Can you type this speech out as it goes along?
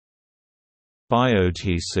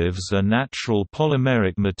Bioadhesives are natural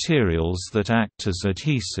polymeric materials that act as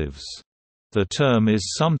adhesives. The term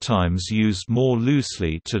is sometimes used more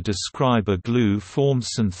loosely to describe a glue formed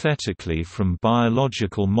synthetically from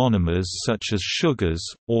biological monomers such as sugars,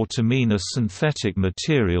 or to mean a synthetic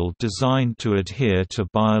material designed to adhere to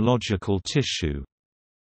biological tissue.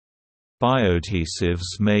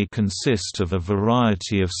 Bioadhesives may consist of a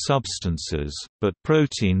variety of substances, but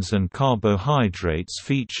proteins and carbohydrates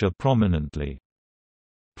feature prominently.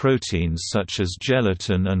 Proteins such as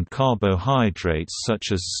gelatin and carbohydrates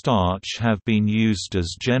such as starch have been used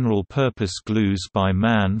as general-purpose glues by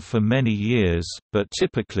man for many years, but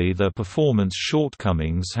typically their performance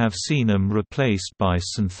shortcomings have seen them replaced by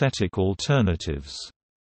synthetic alternatives.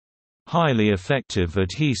 Highly effective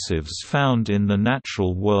adhesives found in the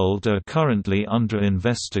natural world are currently under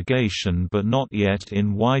investigation but not yet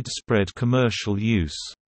in widespread commercial use.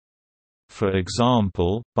 For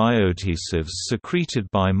example, bioadhesives secreted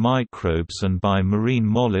by microbes and by marine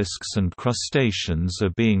mollusks and crustaceans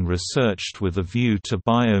are being researched with a view to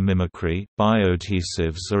biomimicry.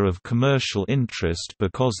 Bioadhesives are of commercial interest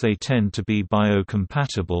because they tend to be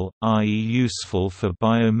biocompatible, i.e., useful for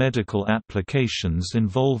biomedical applications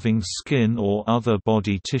involving skin or other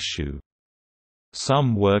body tissue.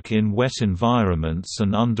 Some work in wet environments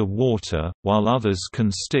and underwater, while others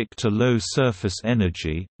can stick to low surface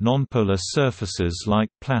energy, nonpolar surfaces like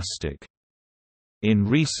plastic. In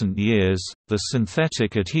recent years, the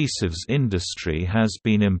synthetic adhesives industry has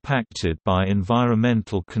been impacted by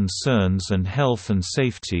environmental concerns and health and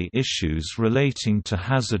safety issues relating to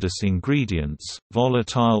hazardous ingredients,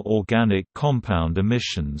 volatile organic compound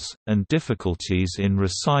emissions, and difficulties in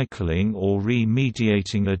recycling or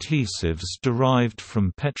remediating adhesives derived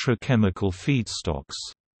from petrochemical feedstocks.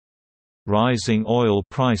 Rising oil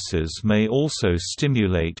prices may also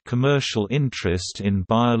stimulate commercial interest in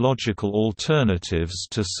biological alternatives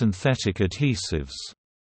to synthetic adhesives.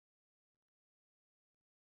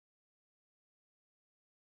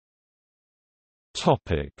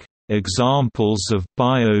 Examples of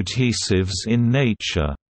bioadhesives in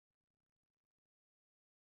nature.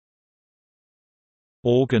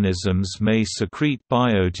 Organisms may secrete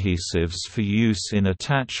bioadhesives for use in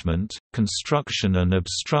attachment, construction and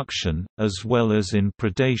obstruction, as well as in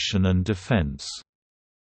predation and defense.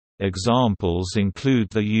 Examples include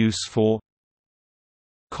the use for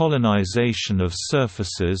colonization of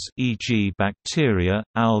surfaces, e.g. bacteria,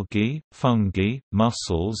 algae, fungi,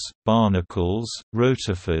 mussels, barnacles,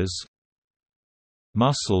 rotifers.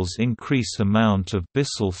 Mussels increase amount of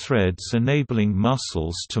byssal threads, enabling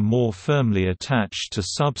mussels to more firmly attach to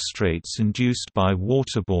substrates induced by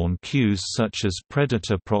waterborne cues such as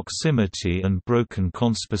predator proximity and broken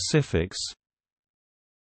conspecifics.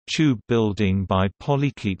 Tube building by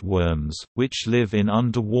polychaete worms, which live in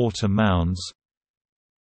underwater mounds.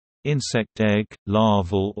 Insect egg,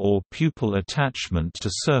 larval or pupal attachment to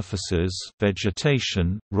surfaces,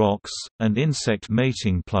 vegetation, rocks, and insect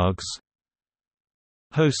mating plugs.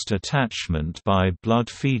 Host attachment by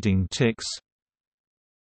blood-feeding ticks.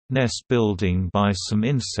 Nest building by some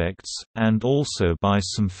insects, and also by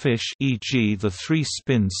some fish, e.g. the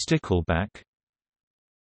three-spinned stickleback.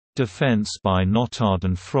 Defense by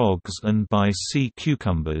notardan frogs and by sea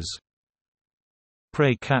cucumbers.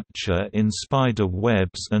 Prey capture in spider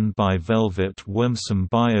webs and by velvet worms. Some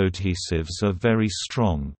bioadhesives are very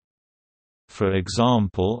strong. For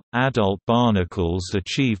example, adult barnacles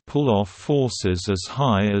achieve pull-off forces as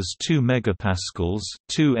high as 2 megapascals,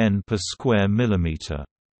 2 N per square millimeter.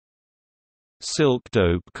 Silk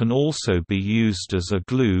dope can also be used as a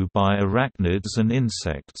glue by arachnids and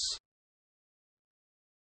insects.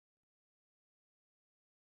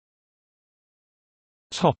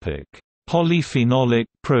 Topic: Polyphenolic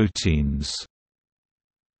proteins.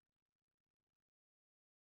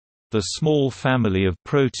 The small family of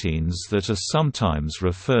proteins that are sometimes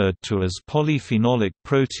referred to as polyphenolic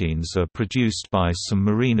proteins are produced by some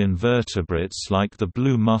marine invertebrates like the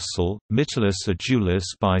blue mussel, Mytilus edulis,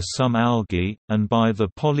 by some algae, and by the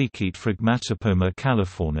polychaete Phragmatopoma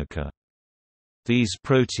californica. These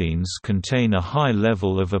proteins contain a high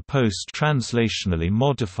level of a post-translationally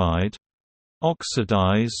modified,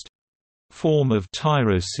 oxidized form of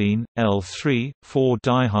tyrosine,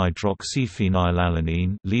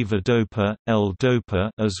 L3,4-dihydroxyphenylalanine levodopa, L-dopa,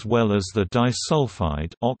 as well as the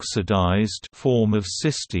disulfide oxidized form of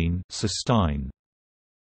cysteine, cysteine.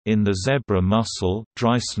 In the zebra mussel,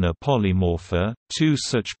 Dreissena polymorpha, two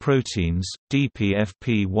such proteins,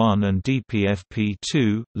 DPFP1 and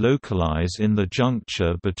DPFP2, localize in the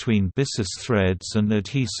juncture between byssus threads and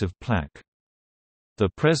adhesive plaque. The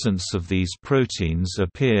presence of these proteins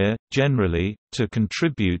appear, generally, to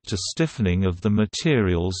contribute to stiffening of the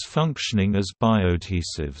materials functioning as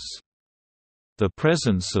bioadhesives. The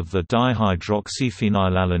presence of the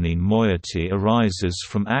dihydroxyphenylalanine moiety arises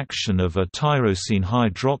from action of a tyrosine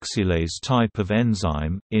hydroxylase type of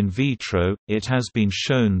enzyme. In vitro, it has been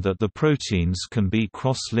shown that the proteins can be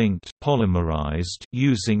cross-linked polymerized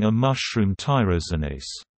using a mushroom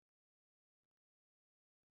tyrosinase.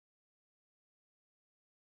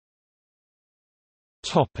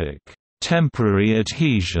 Topic: Temporary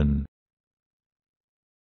adhesion.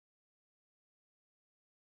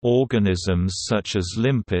 Organisms such as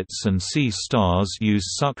limpets and sea stars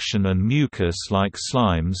use suction and mucus-like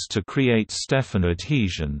slimes to create Stefan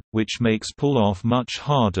adhesion, which makes pull-off much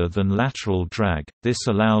harder than lateral drag. This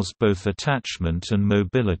allows both attachment and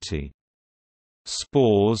mobility.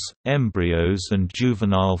 Spores, embryos and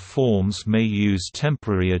juvenile forms may use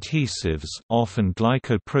temporary adhesives, often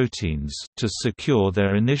glycoproteins, to secure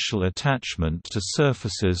their initial attachment to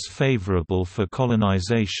surfaces favorable for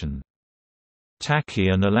colonization. Tacky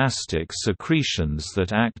and elastic secretions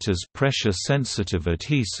that act as pressure-sensitive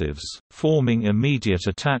adhesives, forming immediate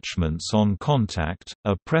attachments on contact,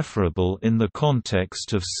 are preferable in the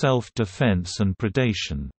context of self-defense and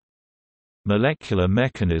predation. Molecular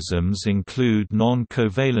mechanisms include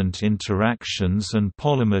non-covalent interactions and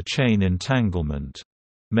polymer chain entanglement.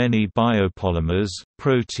 Many biopolymers,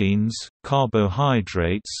 proteins,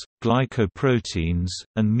 carbohydrates, glycoproteins,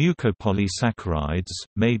 and mucopolysaccharides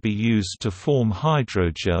may be used to form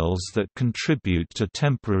hydrogels that contribute to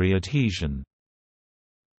temporary adhesion.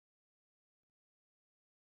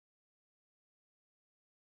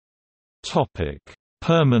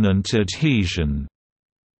 Permanent adhesion.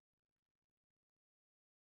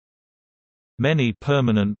 Many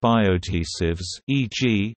permanent bioadhesives,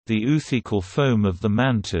 e.g., the oothecal foam of the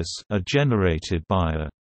mantis, are generated by a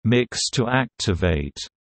mix-to-activate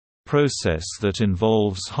process that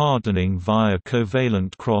involves hardening via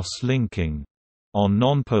covalent cross-linking. On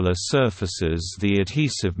nonpolar surfaces, the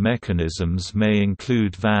adhesive mechanisms may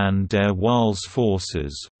include van der Waals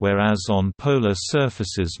forces, whereas on polar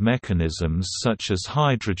surfaces mechanisms such as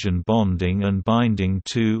hydrogen bonding and binding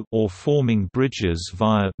to or forming bridges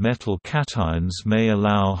via metal cations may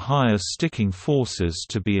allow higher sticking forces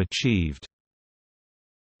to be achieved.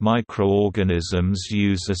 Microorganisms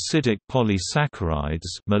use acidic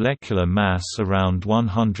polysaccharides, molecular mass around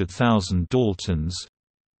 100,000 Daltons.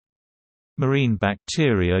 Marine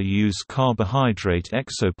bacteria use carbohydrate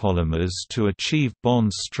exopolymers to achieve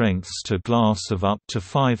bond strengths to glass of up to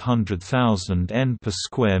 500,000 N per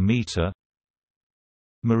square meter.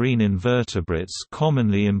 Marine invertebrates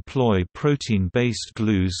commonly employ protein-based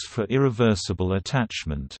glues for irreversible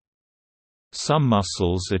attachment. Some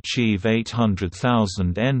mussels achieve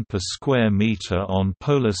 800,000 N per square meter on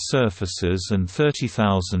polar surfaces and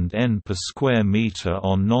 30,000 N per square meter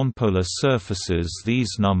on nonpolar surfaces.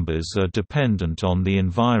 These numbers are dependent on the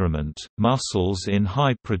environment. Mussels in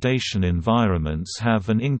high predation environments have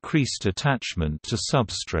an increased attachment to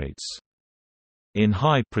substrates. In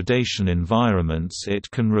high predation environments,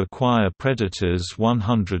 it can require predators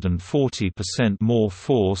 140% more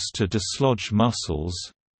force to dislodge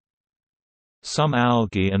mussels. Some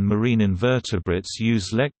algae and marine invertebrates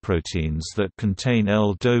use lecproteins that contain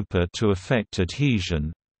L-dopa to affect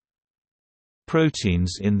adhesion.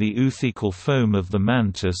 Proteins in the oothecal foam of the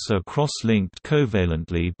mantis are cross-linked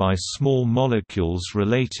covalently by small molecules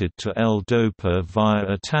related to L-dopa via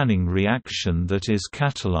a tanning reaction that is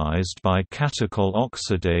catalyzed by catechol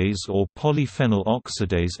oxidase or polyphenol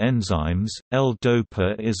oxidase enzymes.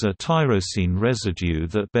 L-dopa is a tyrosine residue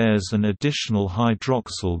that bears an additional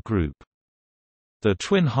hydroxyl group. The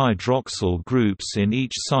twin hydroxyl groups in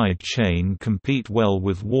each side chain compete well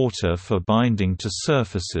with water for binding to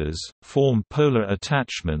surfaces, form polar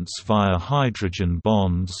attachments via hydrogen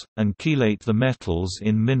bonds, and chelate the metals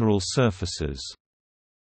in mineral surfaces.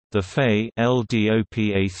 The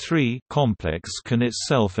Fe-LDOPA3 complex can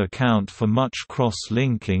itself account for much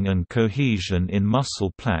cross-linking and cohesion in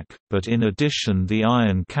muscle plaque, but in addition the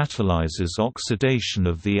ion catalyzes oxidation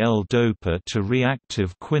of the L-dopa to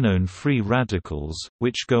reactive quinone-free radicals,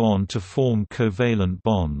 which go on to form covalent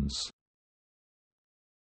bonds.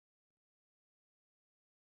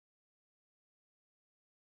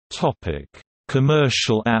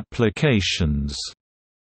 Commercial applications.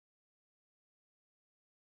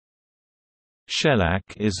 Shellac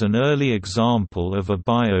is an early example of a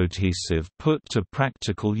bioadhesive put to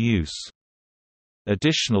practical use.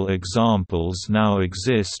 Additional examples now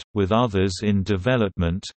exist, with others in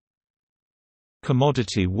development.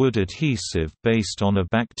 Commodity wood adhesive based on a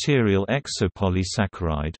bacterial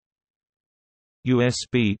exopolysaccharide.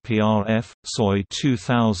 USB PRF, SOI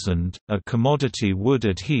 2000, a commodity wood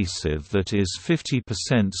adhesive that is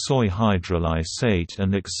 50% soy hydrolysate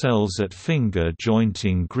and excels at finger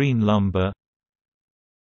jointing green lumber.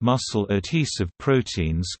 Muscle adhesive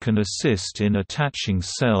proteins can assist in attaching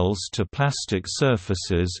cells to plastic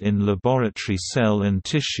surfaces in laboratory cell and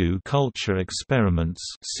tissue culture experiments.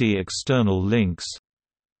 See external links.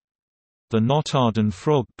 The Notardin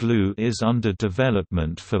frog glue is under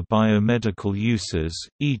development for biomedical uses,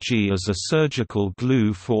 e.g. as a surgical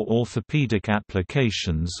glue for orthopedic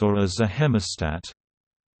applications or as a hemostat.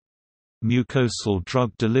 Mucosal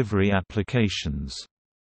drug delivery applications.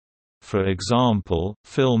 For example,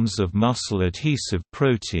 films of muscle adhesive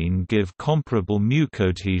protein give comparable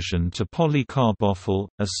mucoadhesion to polycarbophyl,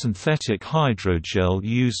 a synthetic hydrogel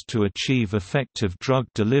used to achieve effective drug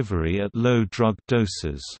delivery at low drug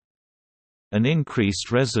doses. An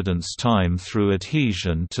increased residence time through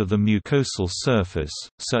adhesion to the mucosal surface,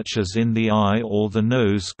 such as in the eye or the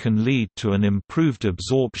nose, can lead to an improved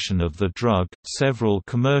absorption of the drug. Several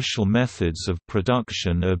commercial methods of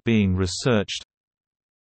production are being researched.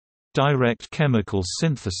 Direct chemical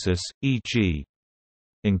synthesis, e.g.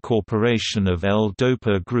 incorporation of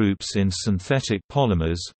L-dopa groups in synthetic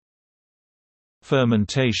polymers.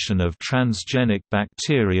 Fermentation of transgenic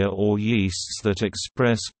bacteria or yeasts that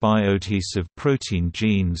express bioadhesive protein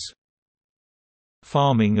genes.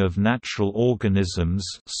 Farming of natural organisms,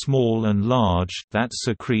 small and large, that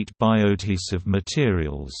secrete bioadhesive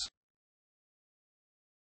materials.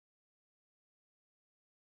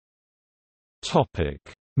 Topic: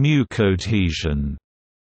 Mucoadhesion.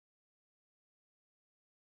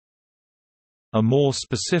 A more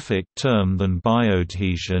specific term than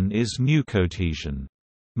bioadhesion is mucoadhesion.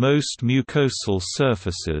 Most mucosal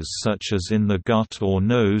surfaces such as in the gut or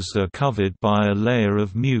nose are covered by a layer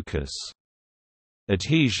of mucus.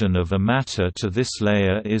 Adhesion of a matter to this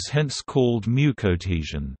layer is hence called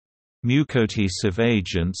mucoadhesion. Mucoadhesive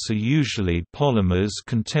agents are usually polymers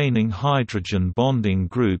containing hydrogen bonding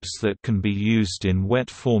groups that can be used in wet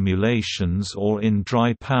formulations or in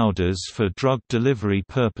dry powders for drug delivery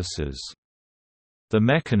purposes. The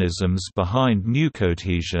mechanisms behind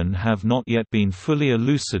mucoadhesion have not yet been fully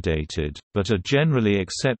elucidated, but a generally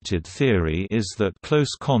accepted theory is that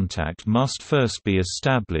close contact must first be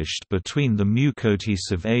established between the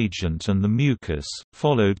mucoadhesive agent and the mucus,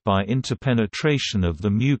 followed by interpenetration of the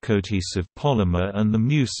mucoadhesive polymer and the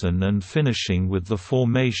mucin, and finishing with the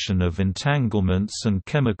formation of entanglements and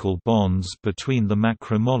chemical bonds between the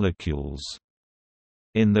macromolecules.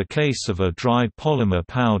 In the case of a dry polymer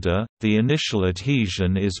powder, the initial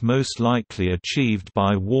adhesion is most likely achieved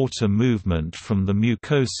by water movement from the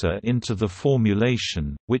mucosa into the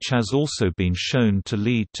formulation, which has also been shown to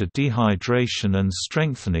lead to dehydration and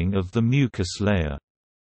strengthening of the mucus layer.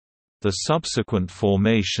 The subsequent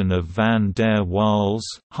formation of van der Waals,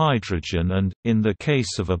 hydrogen and, in the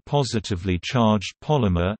case of a positively charged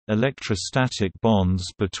polymer, electrostatic bonds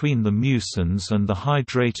between the mucins and the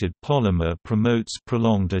hydrated polymer promotes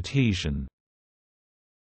prolonged adhesion.